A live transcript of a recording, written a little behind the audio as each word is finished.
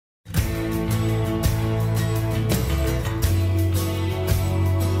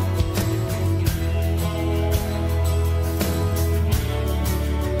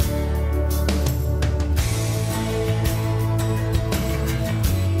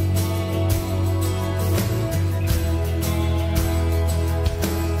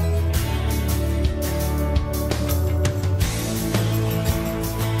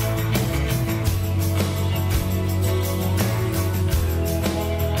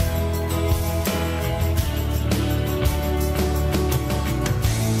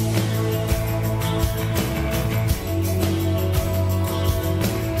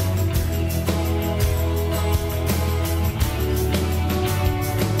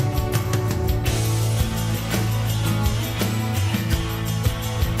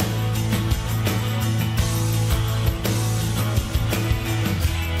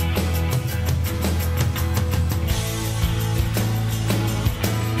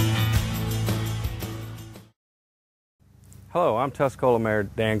Hello, I'm Tuscola Mayor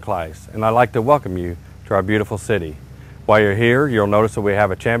Dan Kleiss, and I'd like to welcome you to our beautiful city. While you're here, you'll notice that we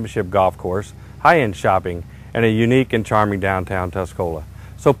have a championship golf course, high-end shopping, and a unique and charming downtown Tuscola.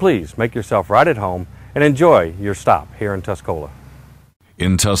 So please make yourself right at home and enjoy your stop here in Tuscola.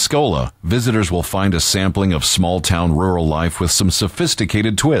 In Tuscola, visitors will find a sampling of small-town rural life with some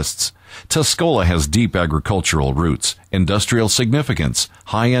sophisticated twists. Tuscola has deep agricultural roots, industrial significance,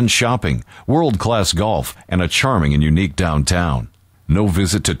 high-end shopping, world-class golf, and a charming and unique downtown. No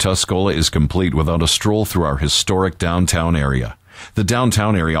visit to Tuscola is complete without a stroll through our historic downtown area. The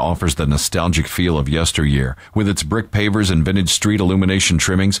downtown area offers the nostalgic feel of yesteryear, with its brick pavers and vintage street illumination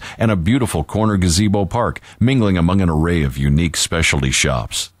trimmings and a beautiful corner gazebo park mingling among an array of unique specialty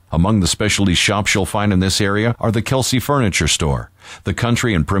shops. Among the specialty shops you'll find in this area are the Kelsey Furniture Store, the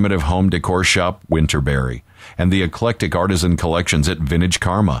country and primitive home decor shop Winterberry, and the eclectic artisan collections at Vintage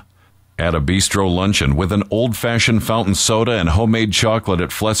Karma. Add a bistro luncheon with an old-fashioned fountain soda and homemade chocolate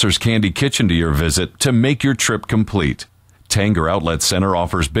at Flesser's Candy Kitchen to your visit to make your trip complete. Tanger Outlet Center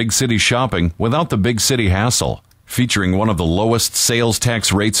offers big city shopping without the big city hassle. Featuring one of the lowest sales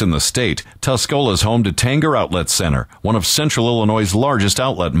tax rates in the state, Tuscola is home to Tanger Outlet Center, one of Central Illinois' largest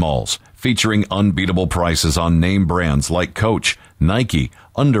outlet malls, featuring unbeatable prices on name brands like Coach, Nike,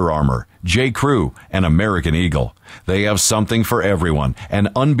 Under Armour, J.Crew, and American Eagle. They have something for everyone and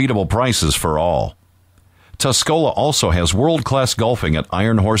unbeatable prices for all. Tuscola also has world-class golfing at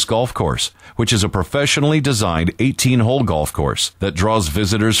Iron Horse Golf Course, which is a professionally designed 18-hole golf course that draws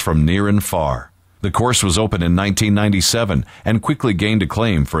visitors from near and far. The course was opened in 1997 and quickly gained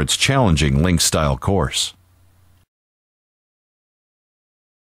acclaim for its challenging links-style course.